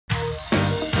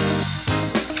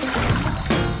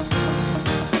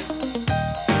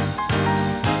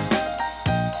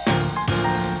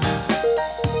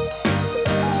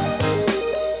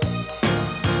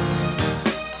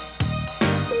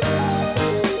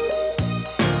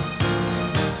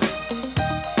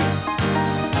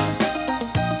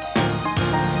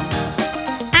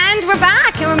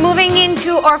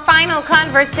to our final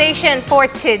conversation for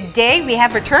today. We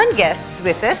have return guests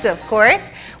with us, of course.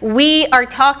 We are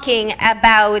talking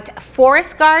about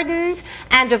forest gardens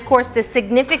and, of course, the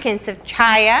significance of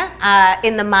Chaya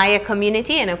in the Maya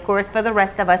community and, of course, for the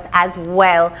rest of us as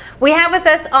well. We have with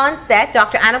us on set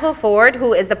Dr. Anabel Ford,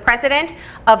 who is the president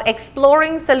of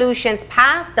Exploring Solutions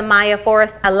Past, the Maya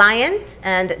Forest Alliance,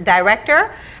 and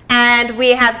director. And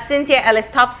we have Cynthia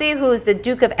Ellis Topsey, who is the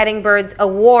Duke of Edinburgh's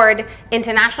Award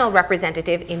International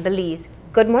Representative in Belize.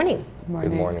 Good morning.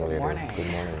 Good morning, Good morning. Good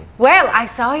morning. Well, I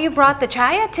saw you brought the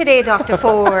Chaya today, Dr.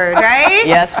 Ford, right?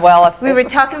 Yes, well, we were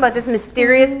talking about this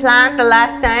mysterious plant the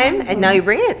last time, and now you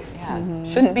bring it. Yeah,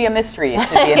 shouldn't be a mystery. It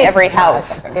should be in every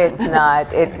house. It's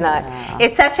not. It's not. Yeah.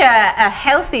 It's such a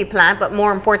healthy plant, but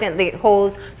more importantly, it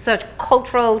holds such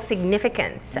cultural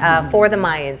significance for the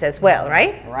Mayans as well,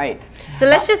 right? Right. So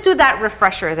let's just do that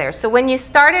refresher there. So when you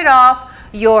started off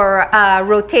your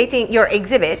rotating your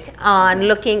exhibit on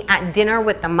looking at dinner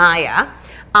with the Maya,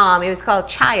 it was called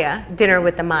Chaya, Dinner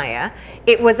with the Maya.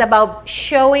 It was about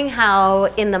showing how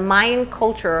in the Mayan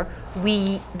culture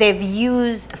they've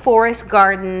used forest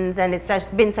gardens, and it's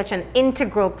been such an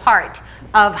integral part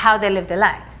of how they live their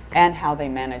lives. And how they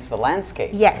manage the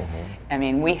landscape. Yes. I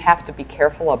mean, we have to be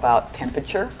careful about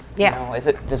temperature. Yeah. You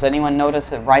know, does anyone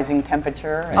notice a rising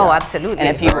temperature? Oh, absolutely. And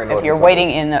if you're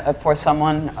waiting for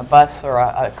someone, a bus or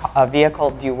a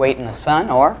vehicle, do you wait in the sun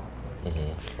or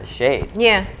the shade?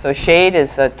 Yeah. So shade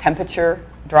is a temperature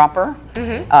dropper.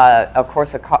 Of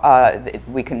course,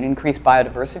 we can increase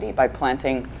biodiversity by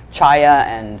planting chaya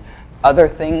and other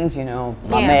things, you know,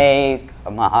 mame,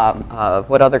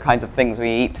 what other kinds of things we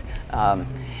eat.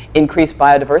 Increase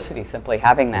biodiversity, simply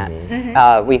having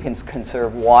that. We can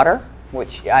conserve water,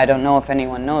 which I don't know if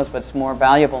anyone knows, but it's more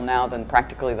valuable now than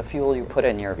practically the fuel you put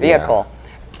in your vehicle.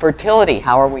 Yeah. Fertility,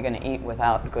 how are we going to eat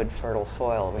without good fertile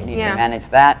soil? We need to manage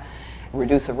that.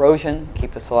 Reduce erosion,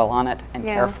 keep the soil on it, and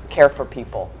care for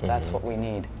people. That's what we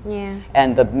need. Yeah.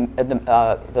 And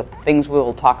the things we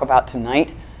will talk about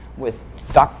tonight with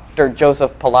Dr.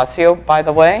 Joseph Palacio, by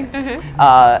the way,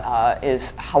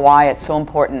 is why it's so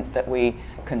important that we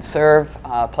conserve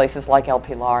places like El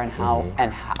Pilar and how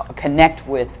connect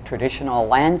with traditional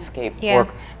landscape work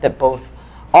that both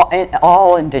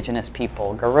all indigenous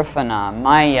people, Garifuna,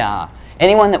 Maya,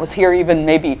 anyone that was here even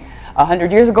maybe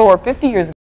 100 years ago or 50 years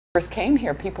ago, first came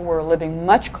here, people were living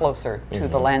much closer to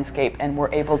the landscape and were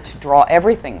able to draw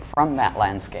everything from that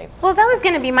landscape. Well, that was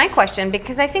going to be my question,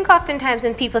 because I think oftentimes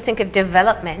when people think of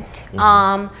development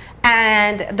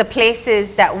and the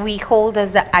places that we hold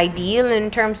as the ideal in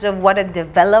terms of what a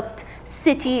developed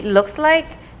city looks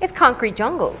like, it's concrete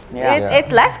jungles.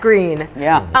 It's less green.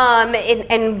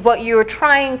 And what you're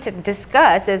trying to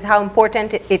discuss is how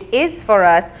important it is for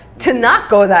us to not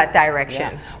go that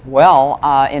direction. Well,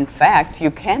 in fact, you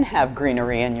can have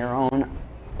greenery in your own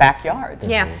backyards.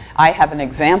 I have an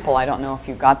example, I don't know if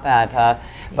you got that,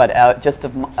 but just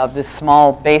of this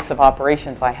small base of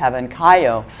operations I have in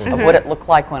Chaya, of what it looked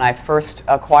like when I first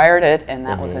acquired it, and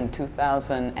that was in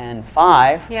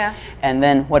 2005, and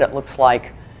then what it looks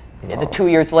like the 2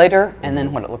 years later, and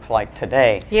then what it looks like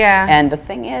today. And the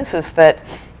thing is that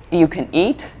you can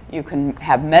eat, you can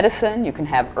have medicine, you can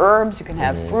have herbs, you can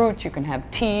have fruit, you can have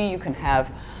tea, you can have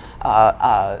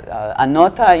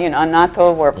anota, you know,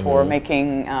 anato for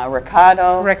making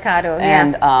recado.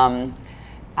 And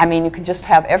I mean, you can just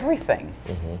have everything.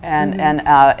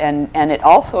 And it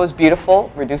also is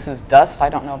beautiful, reduces dust. I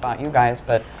don't know about you guys,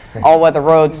 but all-weather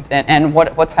roads and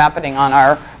what's happening on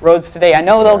our roads today. I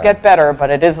know they'll get better, but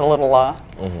it is a little...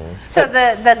 So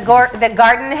the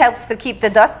garden helps to keep the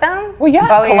dust down? Well, yeah,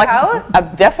 about your house?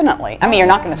 Definitely. I mean, you're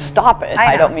not going to stop it.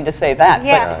 I don't mean to say that.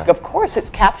 But of course, it's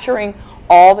capturing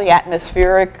all the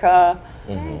atmospheric material.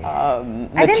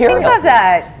 I didn't think of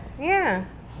that.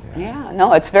 Yeah,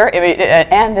 no, it's very,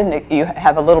 and then you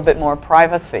have a little bit more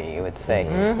privacy, you would say.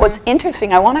 What's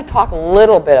interesting, I want to talk a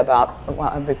little bit about,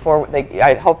 before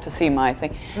I hope to see my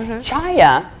thing.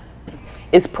 Chaya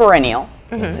is perennial.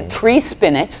 It's a tree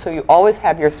spinach, so you always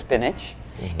have your spinach.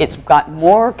 It's got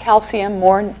more calcium,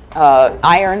 more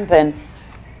iron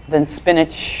than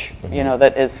spinach, you know,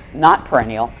 that is not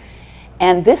perennial.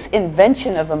 And this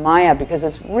invention of the Maya, because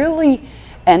it's really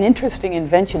an interesting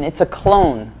invention, it's a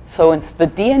clone. So it's the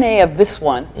DNA of this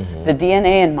one, the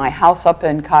DNA in my house up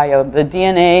in Chaya, the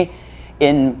DNA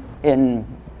in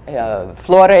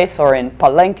Flores or in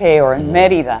Palenque or in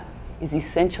Mérida is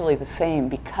essentially the same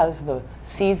because the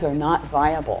seeds are not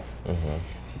viable.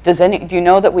 Do you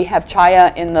know that we have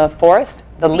chaya in the forest?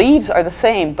 The leaves are the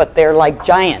same, but they're like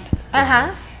giant.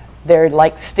 They're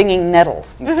like stinging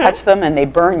nettles. You touch them and they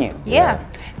burn you.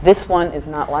 This one is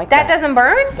not like That that. doesn't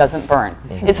burn? Doesn't burn.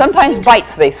 It sometimes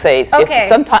bites, they say. Okay.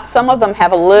 Some of them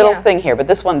have a little thing here, but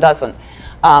this one doesn't.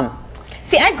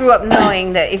 See, I grew up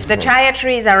knowing that if the chaya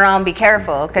trees are around, be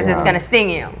careful because it's going to sting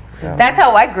you. That's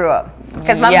how I grew up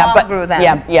because my mom grew them.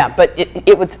 Yeah, but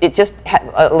it just had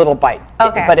a little bite.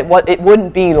 Okay. But it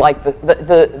wouldn't be like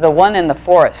the one in the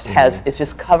forest is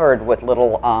just covered with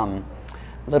little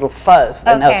fuzz,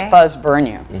 and those fuzz burn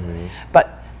you.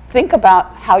 But think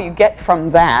about how you get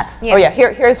from that. Oh yeah,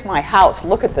 here's my house.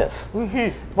 Look at this.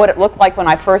 What it looked like when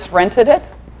I first rented it,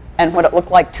 and what it looked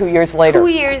like 2 years later. 2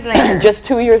 years later. Just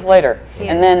 2 years later.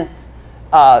 And then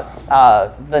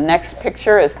the next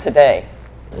picture is today.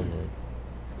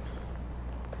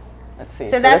 Let's see.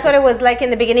 So that's what it was like in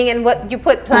the beginning. And what you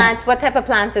put plants? What type of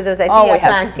plants are those? I see we you're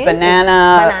have planting.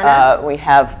 banana. We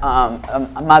have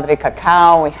madre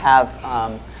cacao. We have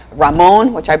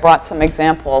Ramon, which I brought some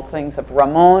example things of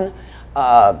Ramon.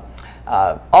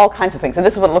 All kinds of things. And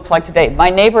this is what it looks like today. My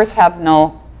neighbors have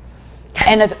no.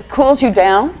 And it cools you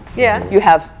down. Yeah. You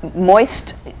have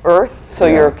moist earth, so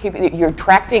you're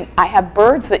attracting. I have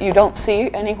birds that you don't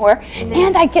see anywhere,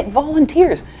 and I get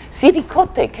volunteers.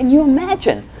 Siricote, can you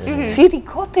imagine?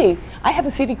 Siricote. I have a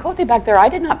siricote back there. I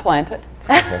did not plant it.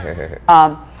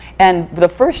 And the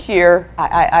first year,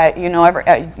 you know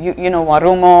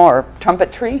warumo or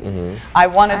trumpet tree. I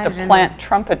wanted to plant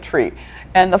trumpet tree.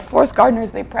 And the forest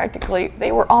gardeners,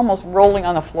 they were almost rolling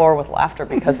on the floor with laughter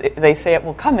because they say it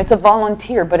will come. It's a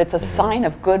volunteer, but it's a sign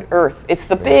of good earth. It's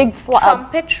the big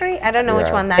trumpet tree? I don't know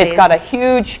which one that is. It's got a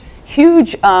huge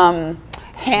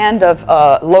hand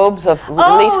of lobes of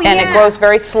leaves, and it grows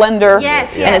very slender.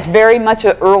 And it's very much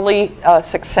an early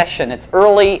succession. It's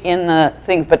early in the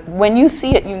things, but when you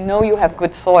see it, you know you have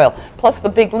good soil. Plus the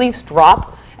big leaves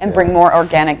drop and bring more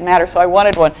organic matter. So I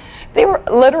wanted one. They were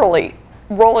literally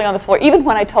rolling on the floor. Even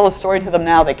when I tell a story to them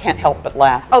now, they can't help but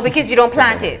laugh. Oh, because you don't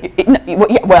plant it?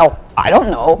 Well, I don't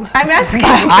know. I'm asking.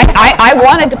 I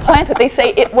wanted to plant it. They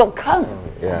say it will come.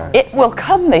 It will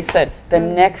come, they said. The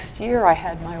next year I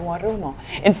had my warumo.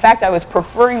 In fact, I was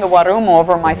preferring the warumo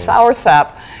over my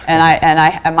soursop,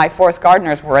 and my forest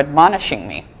gardeners were admonishing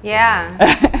me.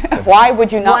 Why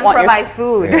would you not want provides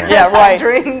food? Right.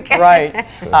 Drink. Right.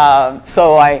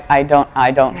 So I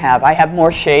don't have. I have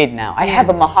more shade now. I have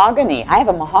a mahogany. I have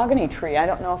a mahogany tree. I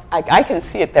don't know if I can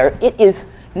see it there. It is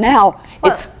now.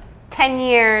 Well, it's 10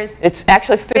 years. It's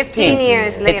actually 15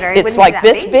 years later. It's like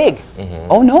this big.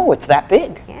 Oh no, it's that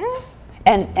big.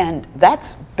 And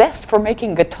that's best for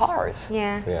making guitars.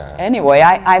 Anyway,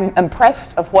 I'm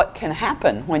impressed of what can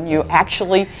happen when you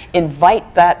actually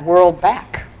invite that world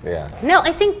back. No,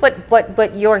 I think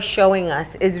what you're showing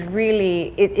us is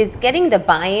really, it's getting the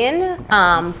buy-in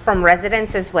from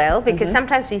residents as well, because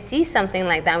sometimes we see something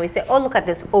like that and we say, oh, look at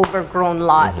this overgrown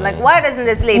lot. Like, why doesn't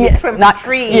this lady trim the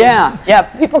trees?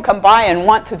 People come by and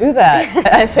want to do that. And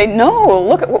I say, no,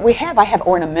 look at what we have. I have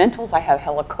ornamentals, I have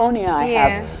heliconia, I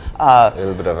have a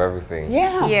little bit of everything.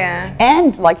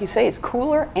 And like you say, it's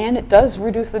cooler and it does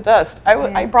reduce the dust.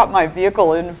 I brought my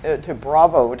vehicle in to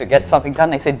Bravo to get something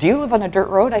done. They said, do you live on a dirt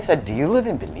road? I said, do you live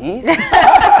in Belize?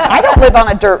 I don't live on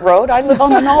a dirt road. I live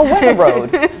on an all-weather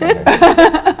road.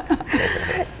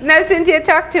 Now, Cynthia,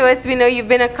 talk to us. We know you've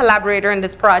been a collaborator in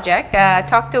this project.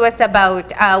 Talk to us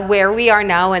about where we are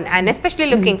now and especially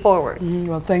looking forward.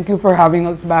 Well, thank you for having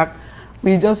us back.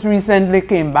 We just recently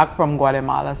came back from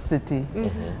Guatemala City,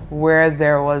 where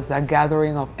there was a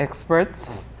gathering of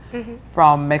experts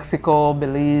from Mexico,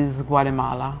 Belize,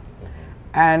 Guatemala.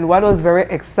 And what was very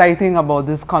exciting about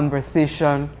this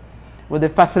conversation, what the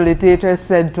facilitator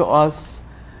said to us,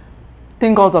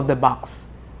 think out of the box.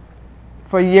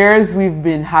 For years, we've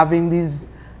been having these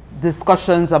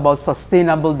discussions about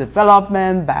sustainable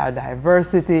development,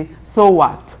 biodiversity. So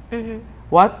what?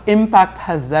 What impact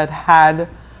has that had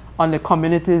on the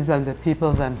communities and the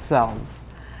people themselves?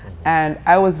 And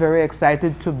I was very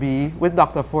excited to be with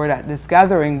Dr. Ford at this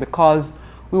gathering because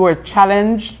we were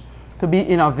challenged to be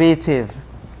innovative.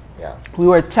 We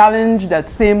were challenged that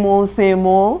same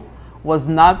old was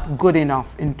not good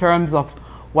enough in terms of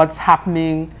what's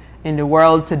happening in the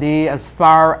world today as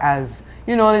far as,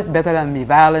 you know, it better than me,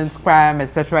 violence, crime,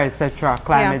 etc.,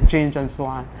 climate change and so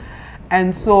on.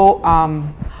 And so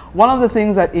one of the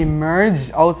things that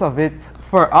emerged out of it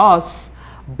for us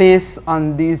based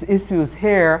on these issues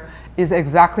here is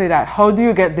exactly that. How do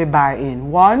you get the buy-in?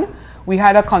 One, we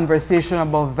had a conversation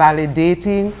about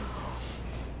validating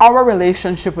our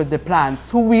relationship with the plants,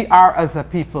 who we are as a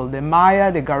people, the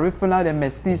Maya, the Garifuna, the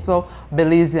Mestizo,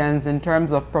 Belizeans, in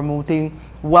terms of promoting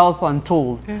wealth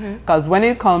untold. Because when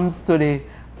it comes to the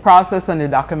process and the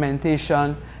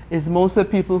documentation, it's mostly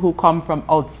people who come from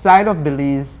outside of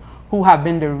Belize who have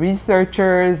been the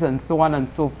researchers and so on and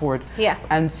so forth. Yeah.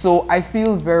 And so I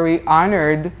feel very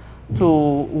honored to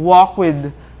walk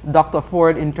with Dr.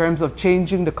 Ford in terms of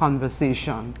changing the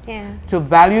conversation. Yeah. To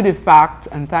value the fact,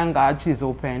 and thank God she's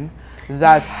open,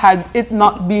 that had it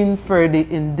not been for the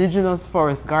indigenous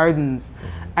forest gardens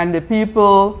and the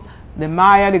people, the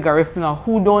Maya, the Garifuna,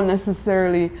 who don't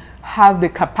necessarily have the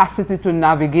capacity to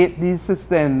navigate these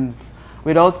systems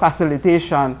without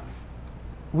facilitation,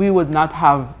 she would not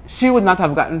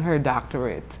have gotten her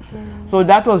doctorate. So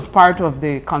that was part of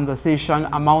the conversation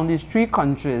among these 3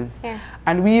 countries. Yeah.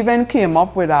 And we even came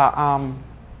up with a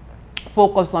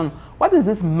focus on what is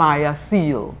this Maya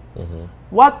seal?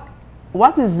 What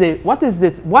does it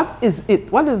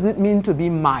mean to be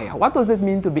Maya? What does it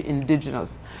mean to be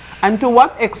indigenous? And to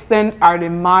what extent are the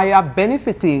Maya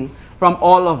benefiting from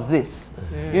all of this?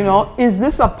 You know, is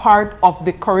this a part of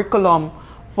the curriculum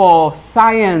for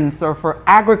science or for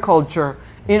agriculture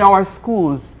in our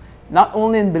schools, not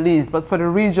only in Belize, but for the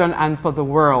region and for the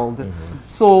world?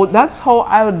 So that's how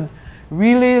I would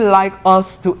really like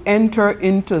us to enter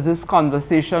into this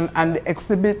conversation, and the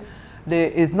exhibit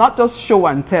is not just show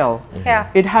and tell. Yeah.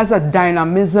 It has a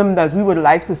dynamism that we would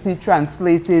like to see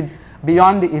translated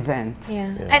beyond the event.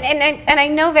 Yeah. And I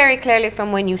know very clearly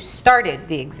from when you started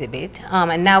the exhibit,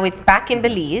 and now it's back in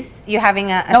Belize. You're having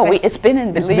It's been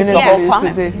in Belize been the in whole Belize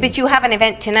time. today. but you have an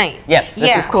event tonight. Yes, this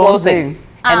Yeah. is closing.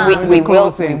 And we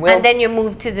will. And then you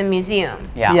move to the museum.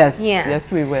 Yeah. Yes, Yeah.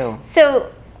 yes, we will. So,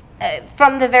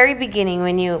 from the very beginning,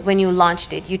 when you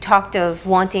launched it, you talked of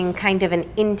wanting kind of an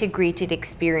integrated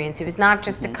experience. It was not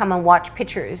just to come and watch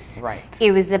pictures. Right.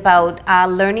 It was about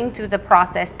learning through the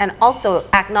process and also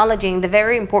acknowledging the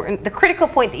very important, the critical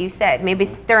point that you said, maybe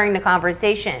stirring the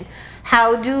conversation.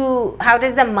 How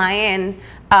does the Mayan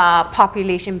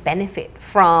population benefit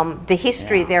from the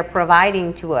history they're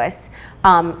providing to us,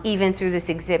 even through this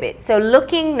exhibit? So,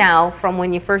 looking now from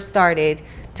when you first started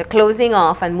to closing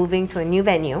off and moving to a new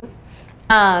venue,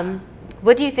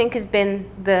 what do you think has been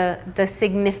the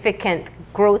significant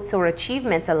growths or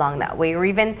achievements along that way, or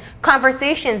even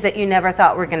conversations that you never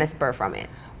thought were going to spur from it?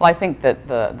 Well, I think that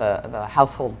the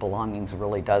household belongings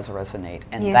really does resonate,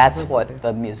 and that's what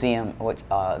the museum, which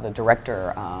the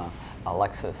director,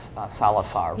 Alexis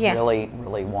Salazar,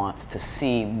 really wants to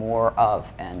see more of,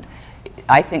 and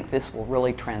I think this will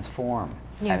really transform.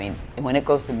 I mean, when it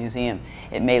goes to the museum,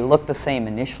 it may look the same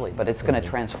initially, but it's going to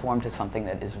transform to something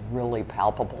that is really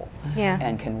palpable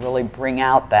and can really bring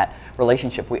out that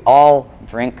relationship. We all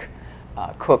drink,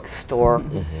 cook, store,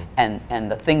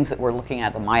 and the things that we're looking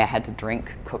at, the Maya had to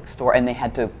drink, cook, store, and they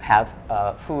had to have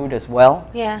food as well.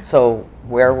 Yeah. So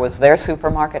where was their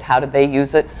supermarket? How did they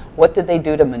use it? What did they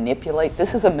do to manipulate?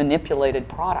 This is a manipulated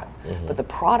product, but the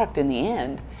product in the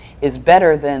end is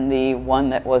better than the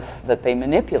one that they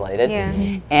manipulated.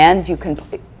 Yeah. And you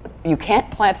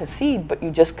can't plant a seed, but you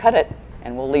just cut it,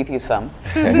 and we'll leave you some.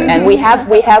 And we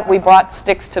brought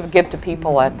sticks to give to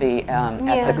people at the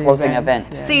closing event.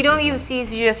 Yeah. So you don't use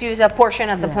seeds; you just use a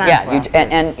portion of the plant. Yeah,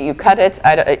 and you cut it.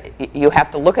 You have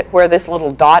to look at where this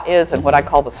little dot is, and what I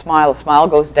call the smile. The smile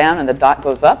goes down, and the dot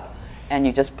goes up, and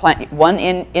you just plant one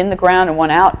in the ground and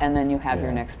one out, and then you have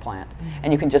your next plant.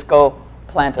 And you can just go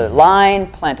plant a line,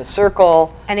 plant a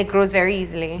circle. And it grows very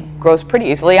easily. Grows pretty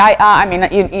easily. I mean,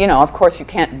 you know, of course, you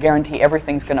can't guarantee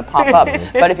everything's going to pop up,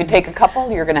 but if you take a couple,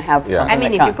 you're going to have something. I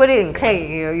mean, if you put it in clay,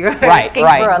 you're asking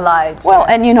for a lot. Well,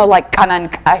 and you know, like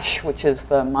kanankash, which is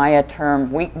the Maya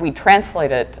term, we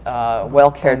translate it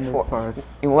well cared for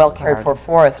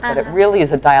forest, but it really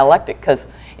is a dialectic, because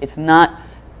it's not.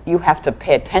 You have to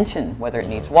pay attention whether it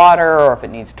needs water or if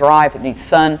it needs dry, if it needs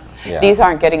sun. Yeah. These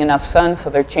aren't getting enough sun, so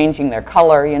they're changing their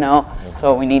color, you know,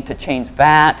 so we need to change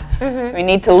that. We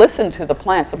need to listen to the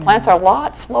plants. The plants are a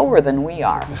lot slower than we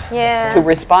are to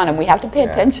respond, and we have to pay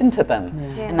attention to them.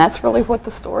 And that's really what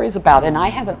the story is about. And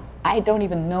I don't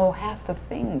even know half the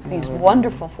things. These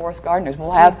wonderful forest gardeners.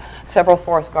 We'll have several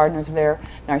forest gardeners there.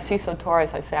 Narciso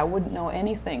Torres, I say, I wouldn't know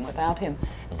anything without him.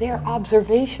 Their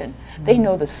observation. They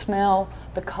know the smell,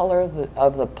 the color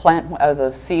of the plant, of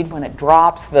the seed when it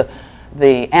drops, the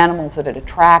animals that it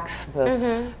attracts,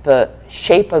 the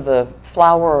shape of the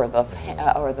flower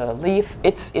or the leaf.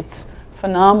 It's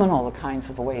phenomenal, the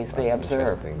kinds of ways they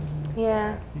observe.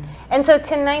 Yeah. And so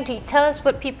tonight, tell us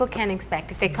what people can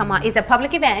expect if they come on. It's a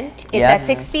public event. It's at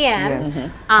 6 p.m.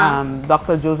 Yes.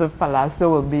 Dr. Joseph Palazzo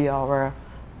will be our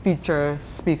feature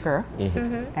speaker,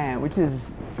 which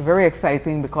is very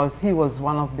exciting because he was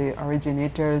one of the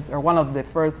originators or one of the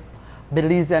first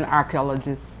Belizean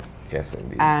archaeologists. Yes,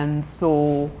 indeed. And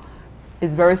so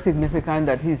it's very significant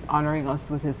that he's honoring us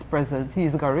with his presence.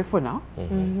 He's Garifuna,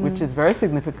 which is very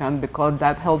significant because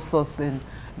that helps us in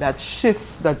that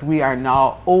shift that we are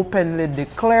now openly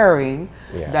declaring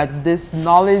that this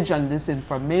knowledge and this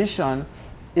information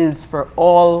is for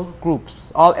all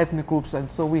groups, all ethnic groups.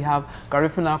 And so we have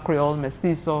Garifuna, Creole,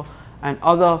 Mestizo, and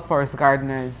other forest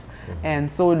gardeners. And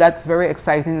so that's very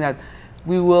exciting that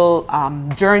we will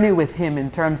journey with him in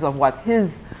terms of what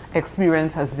his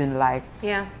experience has been like.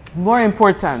 Yeah. More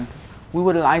important, we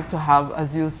would like to have,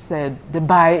 as you said, the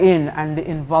buy-in and the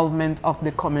involvement of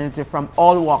the community from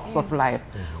all walks of life.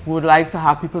 We would like to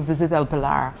have people visit El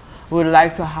Pilar. We would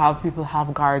like to have people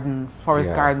have gardens, forest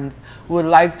gardens. We would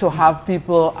like to have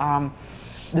people,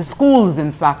 the schools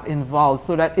in fact, involved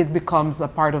so that it becomes a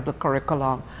part of the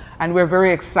curriculum. And we're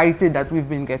very excited that we've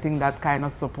been getting that kind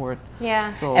of support. Yeah.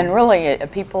 So. And really,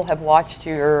 people have watched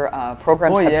your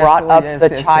programs, have brought up the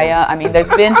Chaya. Yes. I mean, there's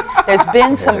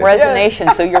been some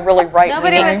resonation, so you're really right.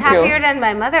 Nobody was happier than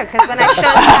my mother, because when I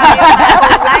showed Chaya my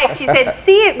whole life, she said,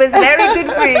 see, it was very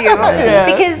good for you.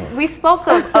 Because we spoke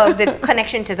of the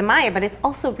connection to the Maya, but it's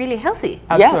also really healthy.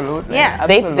 Absolutely. Yes.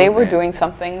 Yeah. They were doing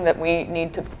something that we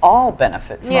need to all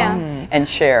benefit from and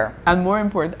share. And more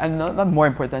important, and not more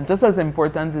important, just as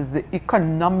important is the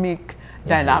economic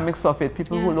dynamics of it.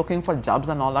 People who are looking for jobs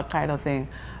and all that kind of thing.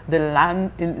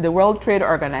 The World Trade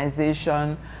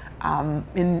Organization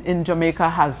in Jamaica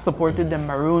has supported the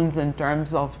Maroons in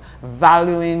terms of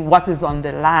valuing what is on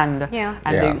the land.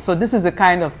 And so this is the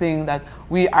kind of thing that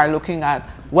we are looking at.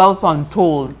 Wealth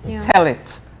untold, tell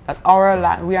it. That's our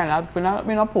land. We're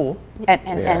not poor.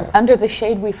 And under the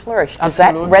shade we flourish. Does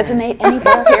that resonate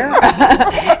anywhere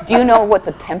here? Do you know what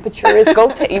the temperature is?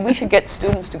 We should get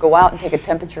students to go out and take a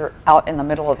temperature out in the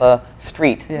middle of the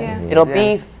street. It'll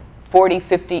be 40,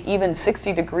 50, even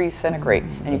 60 degrees centigrade.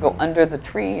 And you go under the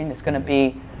tree and it's going to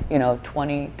be,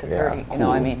 20 to 30, you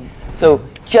know, I mean. So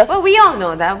just... Well, we all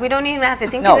know that. We don't even have to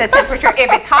think of the temperature.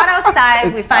 If it's hot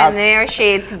outside, we find their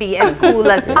shade to be as cool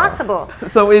as possible.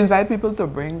 So we invite people to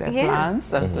bring their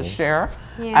plants and to share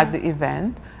at the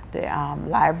event. The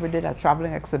library did a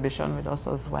traveling exhibition with us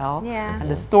as well.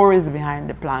 And the stories behind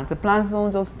the plants. The plants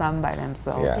don't just stand by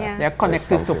themselves. They're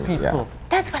connected to people.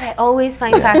 That's what I always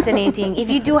find fascinating. If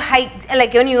you do hike,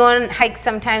 like when you go on hikes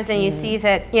sometimes and you see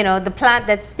that, the plant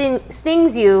that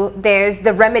stings you, there's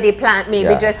the remedy plant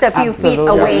maybe just a few feet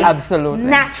away. Absolutely.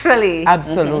 Naturally.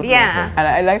 Absolutely. Yeah. And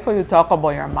I like how you talk about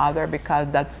your mother, because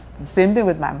that's the same thing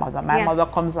with my mother. My mother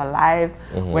comes alive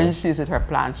when she's with her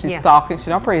plant. She's talking. She's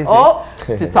not crazy.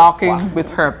 She's talking with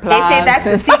her plants. They say that's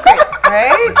the secret,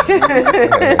 right?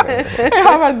 I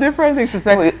have a different thing. She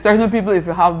said, certain people, if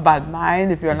you have bad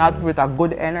mind, if you're not with a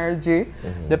good energy,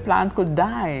 the plant could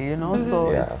die,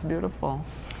 so it's beautiful.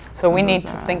 So we need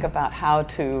to think about how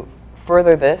to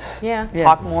further this,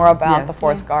 talk more about the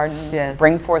forest gardens,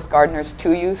 bring forest gardeners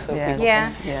to you, so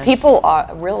people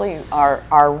are really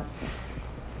are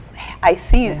I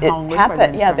see it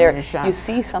happen. You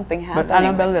see something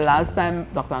happening. But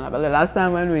Anabel, Dr. Anabel, the last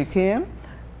time when we came,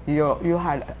 you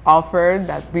had offered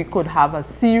that we could have a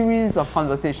series of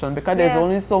conversations, because there's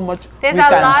only so much there's we a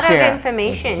can lot share, of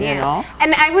information,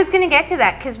 And I was going to get to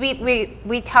that, because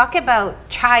we talk about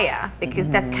Chaya, because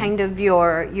that's kind of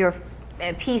your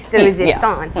piece de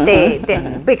resistance,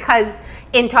 because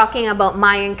in talking about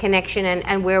Mayan connection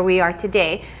and where we are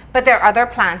today. But there are other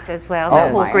plants as well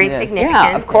that hold great significance.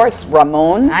 Yeah, of course,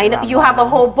 Ramon. I know you have a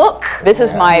whole book. This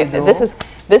is my. This is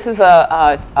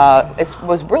it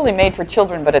was really made for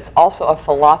children, but it's also a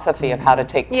philosophy of how to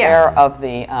take care of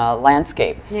the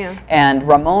landscape. And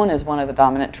Ramon is one of the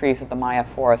dominant trees of the Maya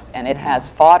forest, and it has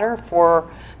fodder for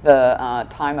the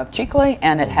time of chicle,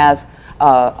 and it has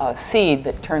a seed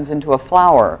that turns into a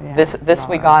flower. This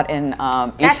we got in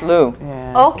Ishlu.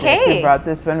 Okay. We brought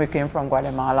this when we came from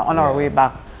Guatemala on our way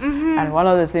back. And one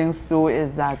of the things too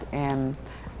is that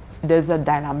there's a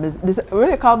dynamism. This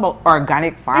really called about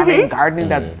organic farming, gardening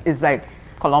that is like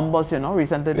Columbus,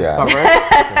 recently discovered. That's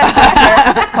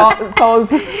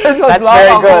very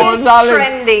good. It's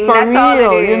trending. For that's real,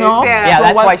 all it is. Yeah, so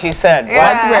that's why she said.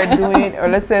 What we're doing, or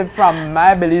let's say from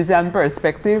my Belizean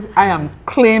perspective, I am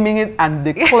claiming it and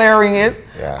declaring it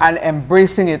and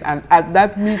embracing it. And at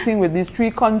that meeting with these 3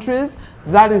 countries,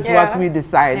 that is what we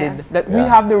decided, that we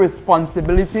have the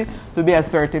responsibility to be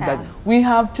assertive, that we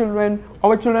have children,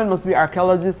 our children must be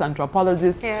archaeologists,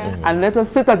 anthropologists, and let us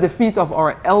sit at the feet of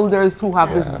our elders who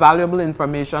have this valuable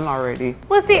information already.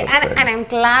 Well, see, and I'm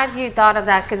glad you thought of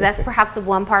that, because that's perhaps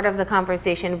one part of the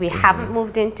conversation we haven't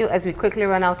moved into as we quickly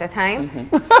run out of time,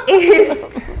 is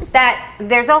that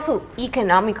there's also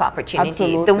economic opportunity.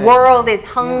 Absolutely. The world is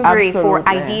hungry for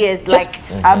ideas like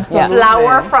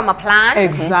flower from a plant.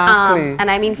 Exactly. And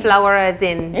I mean flower as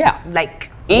in like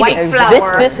eating.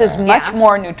 flour. This is much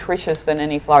more nutritious than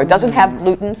any flour. It doesn't have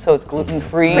gluten, so it's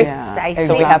gluten-free. Precisely.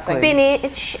 So we have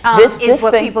spinach This is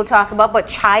what thing- people talk about, but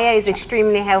Chaya is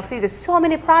extremely healthy. There's so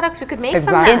many products we could make from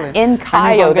that. In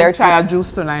Chaya, there's Chaya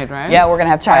juice tonight, right? Yeah, we're gonna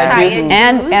have Chaya juice juice.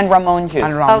 and Ramon juice.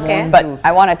 And Ramon Okay. juice. But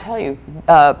I want to tell you,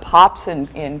 Pops in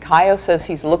Chaya says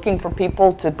he's looking for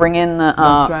people to bring in the.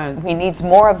 That's right. He needs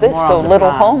more of this, More so of the little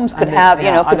plants. homes could And have, they-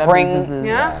 you know, could other bring. businesses,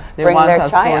 Yeah. They bring want their a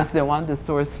Chaya. source. They want the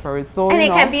source for it. So And you it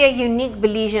know, can be a unique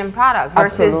Belizean product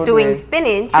versus Absolutely. doing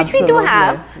spinach, which we do Absolutely.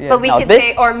 have, Yeah. but we No, could this-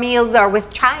 say our meals are with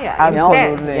Chaya No,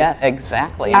 instead. yeah,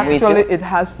 exactly. And we do- Actually, it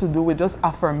has to do with just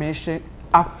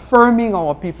affirming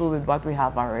our people with what we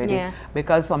have already. Yeah.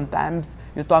 Because sometimes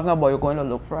you're talking about you're going to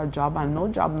look for a job and no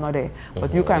job not there.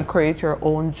 But you can create your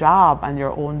own job and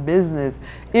your own business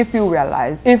if we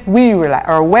realize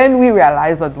when we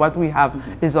realize that what we have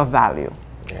is of value.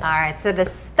 All right, so the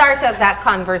start of that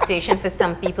conversation for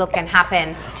some people can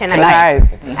happen tonight. Tonight,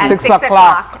 At 6 6 o'clock.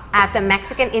 o'clock at the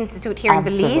Mexican Institute here in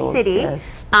Belize Absolutely, City. yes.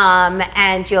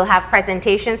 And you'll have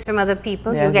presentations from other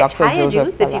people. Yes, You'll get Dr. Chaya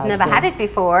Joseph juice if you've never Palacio. had it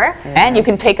before. And you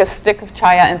can take a stick of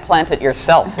Chaya and plant it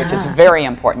yourself, which is very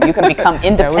important. You can become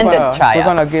independent Chaya. We're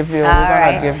gonna give you. All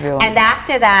right. give you. And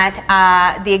after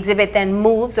that, the exhibit then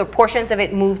moves, or portions of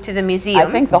it move to the museum.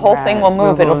 I think the whole thing will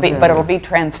move. Right. But it'll be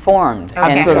transformed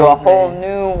Okay. into a Absolutely. whole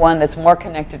new one that's more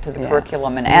connected to the Yeah.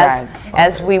 curriculum. And Right.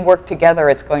 as we work together,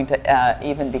 it's going to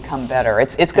even become better.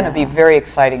 It's going to be very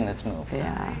exciting, this move.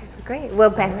 Yeah. Great. Well,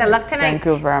 best of luck tonight. Thank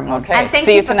you very much. Okay. And thank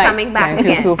See you you for tonight. coming back Thank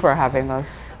again. you too for having us.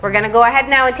 We're going to go ahead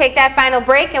now and take that final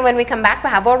break. And when we come back,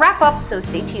 we'll have our wrap up. So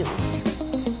stay tuned.